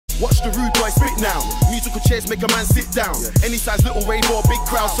Watch the rude boy spit now. Musical chairs make a man sit down. Any size, little rave or big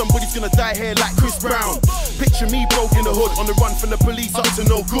crowd, somebody's gonna die here like Chris Brown. Picture me broke in the hood, on the run from the police up to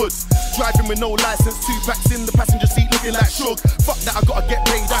no good. Driving with no license, 2 packs in the passenger seat looking like Shug. Fuck that, I gotta get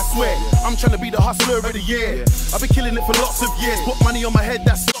paid, I swear. I'm trying to be the hustler of the year. I've been killing it for lots of years. Put money on my head,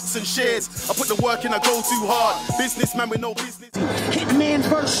 that's stocks and shares. I put the work in, I go too hard. Businessman with no business. Hitman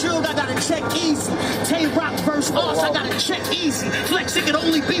verse Shug, I gotta check easy. Tay-Rock verse Us, I gotta check easy. Flex, it could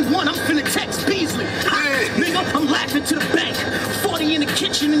only be one, I'm finna text Beasley. Nigga, I'm laughing to the bank. 40 in the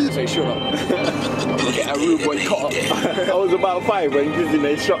kitchen and... Say shut up. Get a rude boy caught up. I was about 5 when Dizzy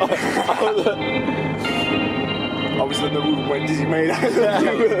made shot up. I was in the room when Dizzy made that.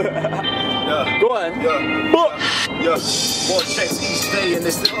 Yeah. Go on. Yeah. More checks each day and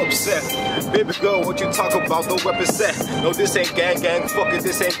they still upset. Baby girl, what you talk about? No represent. No, this ain't gang, fuck it,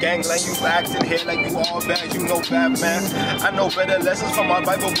 this ain't gangland. You acting here like you all bad, you know bad, man. I know better lessons from my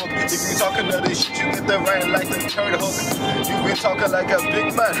Bible book. If you talking to this shit, you get the right like the third hook. You been talking like a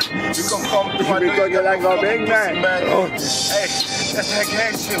big man. You can come through my door. You talking like a big man. Oh. Hey, that's that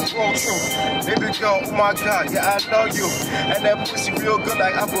gang shit, roll through. Baby girl, oh my God, yeah, I love you. And that pussy real good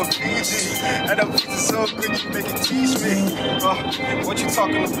like apple Fiji. And that pussy so good, you make it tease me. What you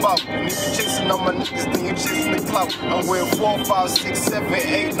talking about? And if you chasing on my niggas, then you chasing the clout. I'm wearing 4, 5, 6, 7,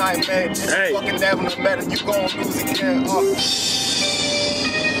 8, 9, man. If you fucking never no matter, you gon' lose again.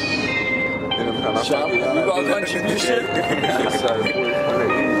 SHAM, you got a contribution?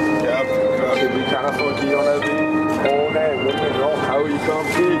 Yeah, we kind of funky on that beat. All night, women know how you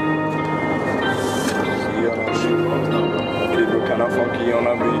compete. See on that shit. We kind of funky on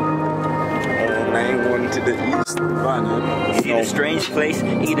that beat. One to the east. See the strange place,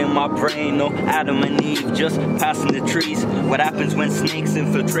 eating my brain. No Adam and Eve, just passing the trees. What happens when snakes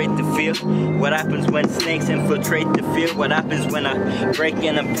infiltrate the field? What happens when snakes infiltrate the field? What happens when I break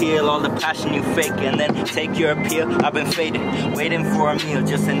and appeal? All the passion you fake and then take your appeal. I've been faded, waiting for a meal.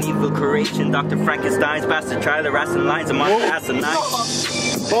 Just an evil creation. Dr. Frankenstein's bastard trial, the rats and lines. I'm on the ass and nine.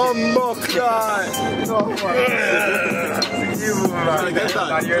 Bumbo cry. You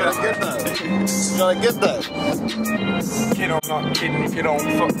gotta get that. Kid, I'm not kidding if you don't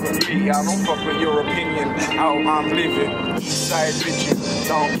fuck with me. I don't fuck with your opinion. How I'm living. Eastside bitches,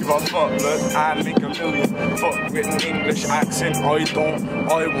 don't give a fuck. Look, I make a million. Fuck with an English accent. I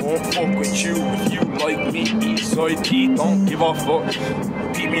won't fuck with you if you like me. Eastside kid, don't give a fuck.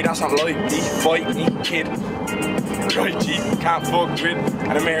 Beat me, that's not like me. Fight me, kid. Right, G, can't fuck with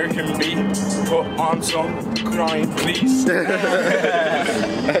an American beat. Put on some crime, please.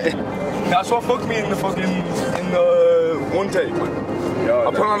 That's what fucked me in the one take. Yo, I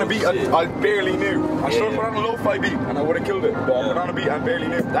put on a beat I barely knew. I should have put on a lo-fi beat and I would have killed it. But I put on a beat I barely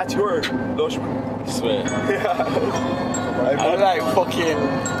knew. That's your lush, man. I swear. I like fucking,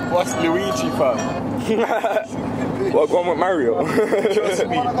 what's Luigi for? What, going with Mario? Trust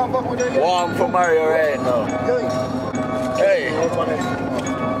me. One for Mario right now. Hey. I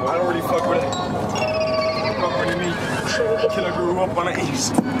don't really fuck with it. Fuck with me. Killer grew up on the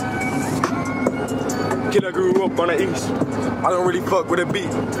east. Killer grew up on the east. I don't really fuck with a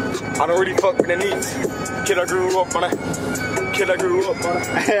beat. I don't really fuck with the knees. Killer grew up on a. Killer grew up on a.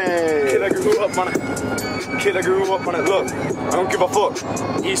 Killer grew up on a. Killer grew up on it. Look, I don't give a fuck.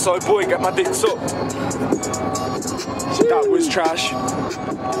 Eastside boy, get my dick sucked. That was trash.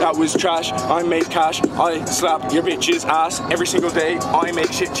 That was trash. I made cash. I slap your bitch's ass every single day. I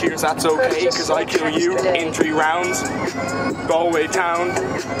make shit cheers, that's okay. Cause I kill you in 3 rounds. Galway town.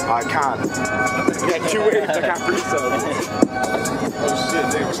 I can't. Yeah, 2 waves, I can't freestyle. Oh shit,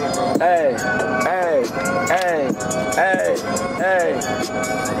 hey.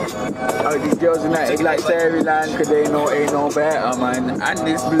 Oh, these girls in that egg like Fairyland, cause they know ain't no better, man. And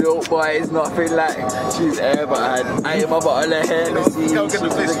this blue boy is nothing like she's ever had. I am a bottle of Hennessy, she's a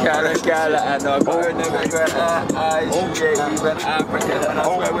kind of gal, and I go in the eyes, she ain't even African, and I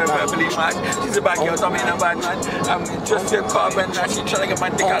swear we're verbally mad. She's a bad girl, so I'm in a bad man. I'm just in carbon, now she tryna get my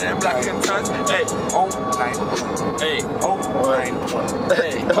dick out in black and trans. Hey, oh, 9. Hey, oh, 9.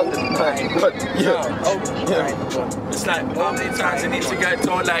 Hey, oh, 9. Yeah, oh, 9. It's like, how many times I need to get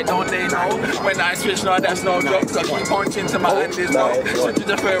told, like, don't they know? When I switch, no, that's no joke. I keep punching to my hand is no. Switch to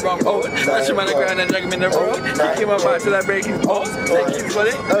the fair wrong road. Touch him on the ground and drag him in the road. Kick him up till I break his balls. Take his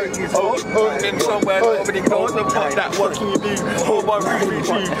bullet, break his balls. Then somewhere over the clothes. The fuck that, what can you do? Oh, my free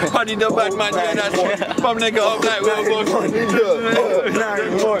tree. Honey the bad man, yeah, that's from nigga up like we're both.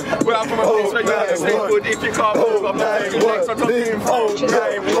 We're out from a place where you stay good if you can't move. I'm not taking next, I'm talking 4,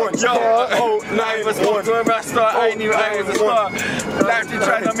 9, 1. Yo, 9, never spoke to him. I start, I knew I was a star. Life they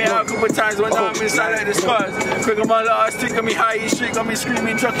tried to me out a couple times when I'm inside like the scars. Quick on my last, stick on me high, he shriek on me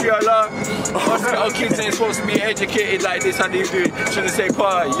screaming, Chucky Allah. Most little kids ain't supposed to be educated like this, how they do it. Shouldn't say,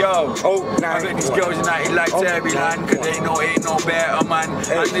 pa, yo. I bet these girls United like every land, cause they know ain't no better, man.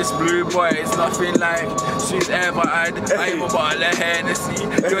 And this blue boy is nothing like she's ever had. I even bought a Hennessy.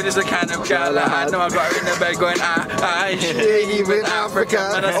 You're just a kind of gal I know I got her in the bed going, she ain't even African.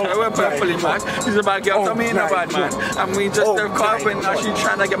 And that's why we're perfectly matched. She's a bad girl, tell me ain't a bad man. And we just a carpet, now she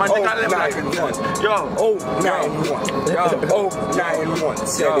trying to get my dick out of like it. Yo, 091.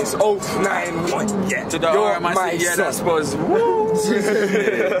 Said it's 091. Yeah. To the RMIC, yeah, that's supposed. Woo!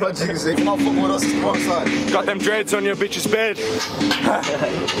 What you say? Come on, fuck with us from outside. Got them dreads on your bitch's bed.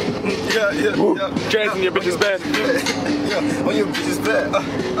 Yeah. Dreads on your bitch's bed. Yeah, on your bitch's bed.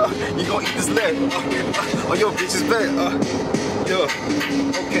 You gon' eat this leg. On your bitch's bed.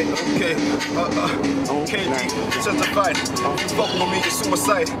 Okay, certified. You fucking with me, it's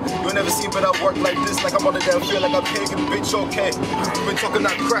suicide. You'll never see but I work like this, like I'm on the damn feel like I'm pagan, bitch, okay. You been talking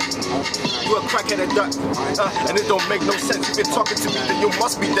that crap, you a crackhead at that, and it don't make no sense. You been talking to me, then you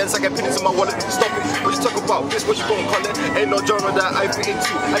must be dense. I got pennies in my wallet, stop it. What you talk about, this what you gon' call it? Ain't no genre that I fit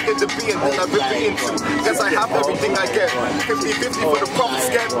into. I get the B and then I rip it into. Guess I have everything I get. 50-50 for the profit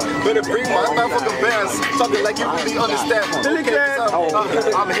scam. Better bring my motherfucking bands. Talking like you really understand.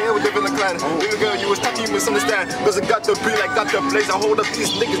 I'm here with the Villa Clan. Little girl, you was talking, you misunderstand. Cause I got the beat, I got the blaze. I hold up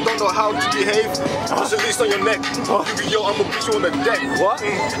these niggas, don't know how to behave. Push a leash on your neck. Yo, I'ma put you on the deck. What?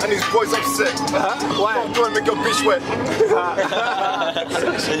 And these boys upset. Why? Don't go and make your bitch wet.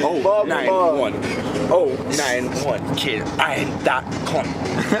 091. Kid, I ain't that cunt.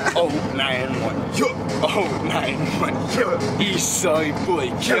 091. 091. Eastside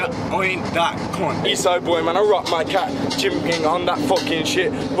boy, kid, I ain't that cunt. Eastside boy, man, I rock my cat. Jim King on that fucking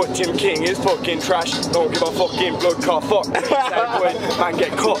shit, but Jim King is fucking trash. Don't give a fucking blood car fuck. Eastside boy, man,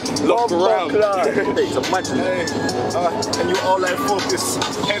 get caught, locked around. It's a magic. And you all like focus.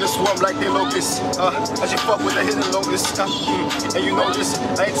 Haters swarm like they locusts. As you fuck with the hidden locust. And you know this,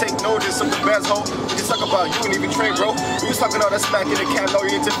 I ain't take notice of the best hoe. We just talk about you ain't even train, bro. We was talking all that smack in the can't know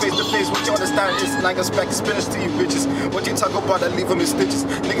you into face to face. What you understand is like a speck of spinach to you bitches. What you talk about, I leave them in stitches.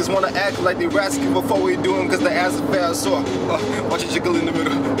 Niggas wanna act like they rats before we do them, cause the ass is fair. So watch it jiggle in the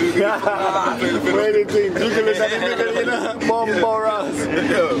middle. Anything, jiggle in the middle, you know? Bomboras.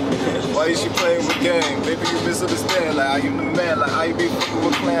 Why is she playing with game? Maybe you misunderstand. Like, are you the man? Like, I be fucking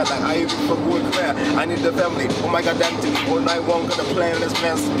with clan. Like, I be fucking with clan. I need the family. Oh my god, damn thing. All night one gonna plan this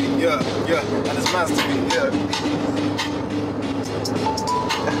man's to me. Yeah, and it's man's to me.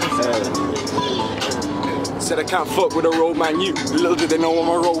 Said I can't fuck with a road man, you. Little did they know I'm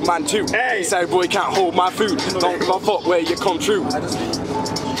a road man too. Hey, Eastside boy can't hold my food. Don't give a fuck where you come true.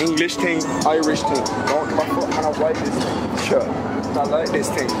 English thing, Irish thing. Don't give a fuck, man, I like this thing. Sure. I like this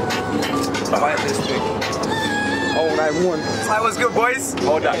thing. I like this thing. 091. Hi, what's good, boys?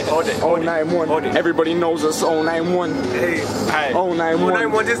 Hold it. 091. Everybody knows us. 091. Hey. 091.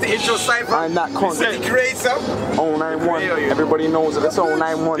 091, just the intro cipher. I'm that cunt. Said create some. 091. Everybody knows that it's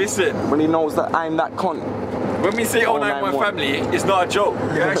 091. Listen. When he knows that I'm that cunt. When we say 091 family, it's not a joke.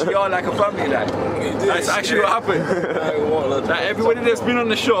 You actually are like a family, like. That's actually what happened. Like everybody that's been on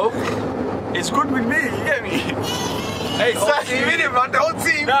the show, it's good with me, you get me? Hey, the whole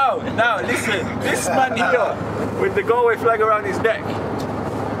team. Now, listen. This man here, with the Galway flag around his neck.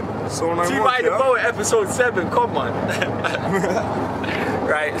 Team by the Boat, episode 7, come on.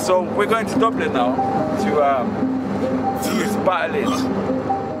 Right, so we're going to Dublin now to he's battling.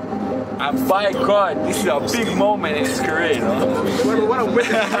 And by God, this is a big moment in his career, you know?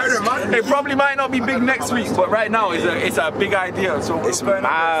 It probably might not be big next week, but right now it's a big idea. So it's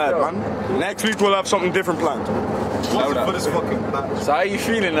mad, man. Next week we'll have something different planned. For this fucking match. So how are you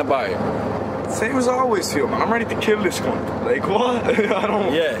feeling about it? Same as I always feel, man. I'm ready to kill this cunt. Like what? I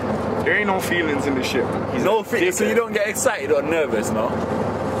don't. Yeah. There ain't no feelings in this shit. No feelings. So you don't get excited or nervous, no?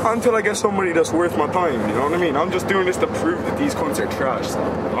 Until I get somebody that's worth my time, you know what I mean? I'm just doing this to prove that these cunts are trash, so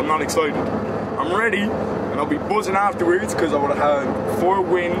I'm not excited. I'm ready, and I'll be buzzing afterwards because I would have had 4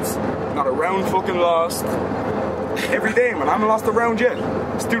 wins, not a round fucking lost. Every day, man, I haven't lost a round yet.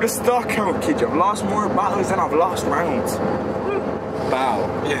 Let's do the stock count, kid. I've lost more battles than I've lost rounds. Wow.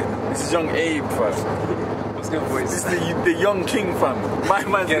 Yeah. This is young Abe, fam. What's good, boys? This is the young king, fam. My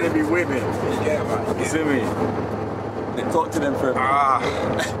man's gonna be winning. Yeah, man. You see me? Talk to them for a minute.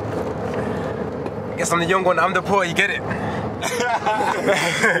 I guess I'm the young one, I'm the poor, you get it?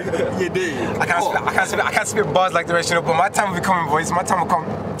 You did. I can't spit bars like the rest, you know, but my time will be coming, boys. My time will come.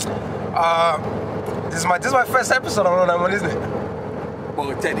 This is my first episode on 091, isn't it?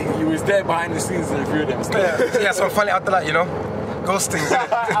 But Teddy, you was there behind the scenes in a few of them. Yeah, so funny out the light, you know? Ghosting.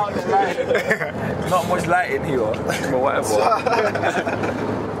 Out the light. Not much lighting here, but whatever.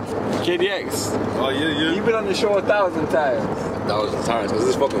 KDX. Oh, yeah. You've been on the show 1,000 times. 1,000 times, cause this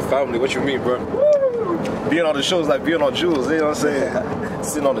is fucking family. What you mean, bro? Woo! Being on the shows like being on Jules, you know what I'm saying?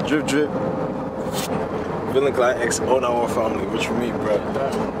 Sitting on the drip. Villain Client X on our family. What you mean, bro?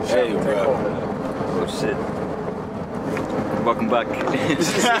 Hey, bro. Oh shit. Welcome back. And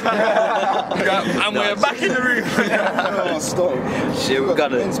we're back in the room. Oh, stop. Shit, we've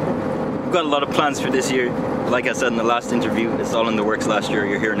got a lot of plans for this year. Like I said in the last interview, it's all in the works last year.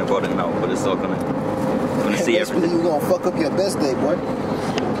 You're hearing about it now, but it's all gonna see everything. You gonna fuck up your best day, boy.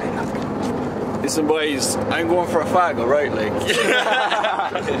 Listen, boys, I'm going for a fag, alright? Like,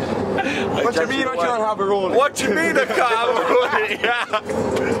 What you mean I can't have a roll? what you mean I can't have a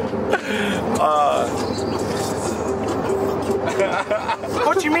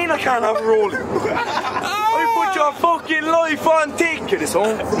What you mean I can't have a roll? I put your fucking life on ticket. It's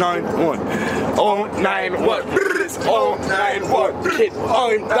 091. 091. It's 091. Kid,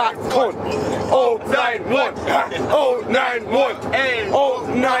 I'm that cunt. 091. 091.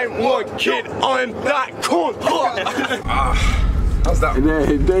 091. Kid, I'm that cunt. How's that?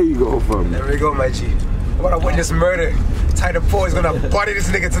 There you go, fam. There we go, my G. What a witness murder. Tyler Poe is gonna body this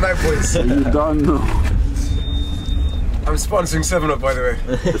nigga tonight, boys. You done now. I'm sponsoring 7-Up, by the way.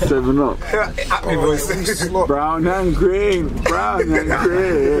 7-Up. At me, boys. Brown and green. Brown and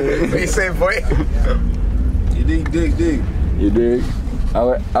green. What you saying, boy? You dig. You dig?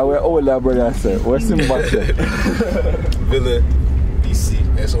 Our older brother said, what's in back there? Villain DC.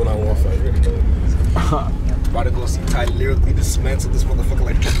 That's all I want for you. Really know. About to go see Ty lyrically dismantle this motherfucker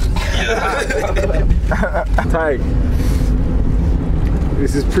like Ty,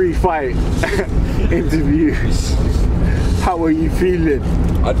 this is pre-fight interviews. How are you feeling?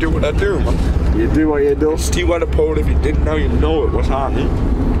 I do what I do, man. You do what you do? Steve on the pole, if you didn't know, you know it. What's happening?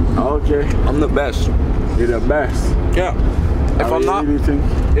 Okay. I'm the best. You're the best. Yeah. If I'm not,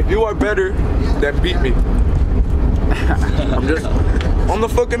 if you are better, then beat me. I'm the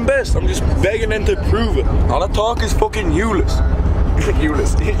fucking best. I'm just begging them to prove it. All that talk is fucking useless.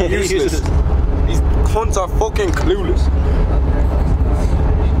 Useless. These cunts are fucking clueless.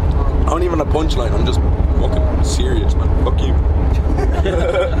 I don't even have a punchline. I'm just fucking serious, man. Fuck you. I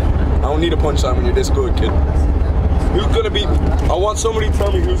don't need a punchline when you're this good, kid. Who's gonna beat me? I want somebody to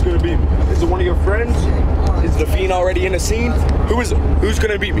tell me who's gonna beat me. Is it one of your friends? Is the Fiend already in the scene? Who is it? Who's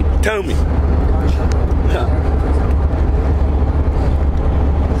gonna beat me? Tell me.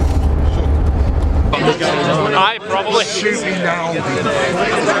 I probably Shoot me now.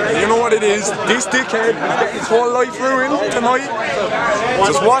 You know what it is? This dickhead is getting his whole life ruined tonight.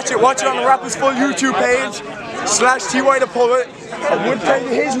 Just watch it on the Rappers Full YouTube page /TY the Poet. I would tell you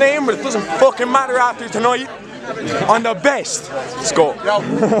his name, but it doesn't fucking matter after tonight. On the best. Let's go.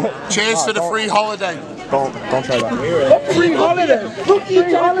 Cheers for the free holiday. Don't try that. What free holiday? Look,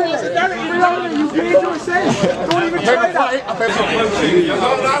 free holiday. Free holiday. You paid yourself. Don't even try that.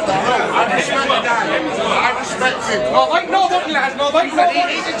 I respect him. No, like nobody, lads. No, like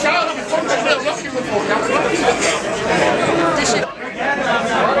nobody. He's a child of a country. Looking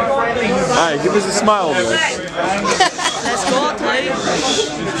Alright, give us a smile, man. Let's go, Ty.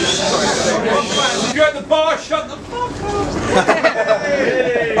 You're at the bar, shut the fuck up.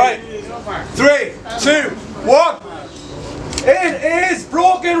 Right, 3, 2, 1. It is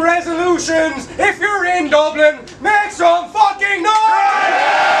Broken Resolutions. If you're in Dublin, make some fucking noise!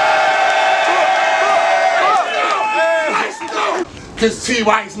 Because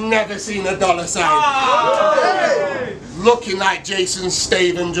TY's never seen a dollar sign. Looking like Jason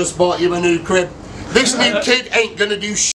Statham just bought you a new crib. This new kid ain't gonna do shit.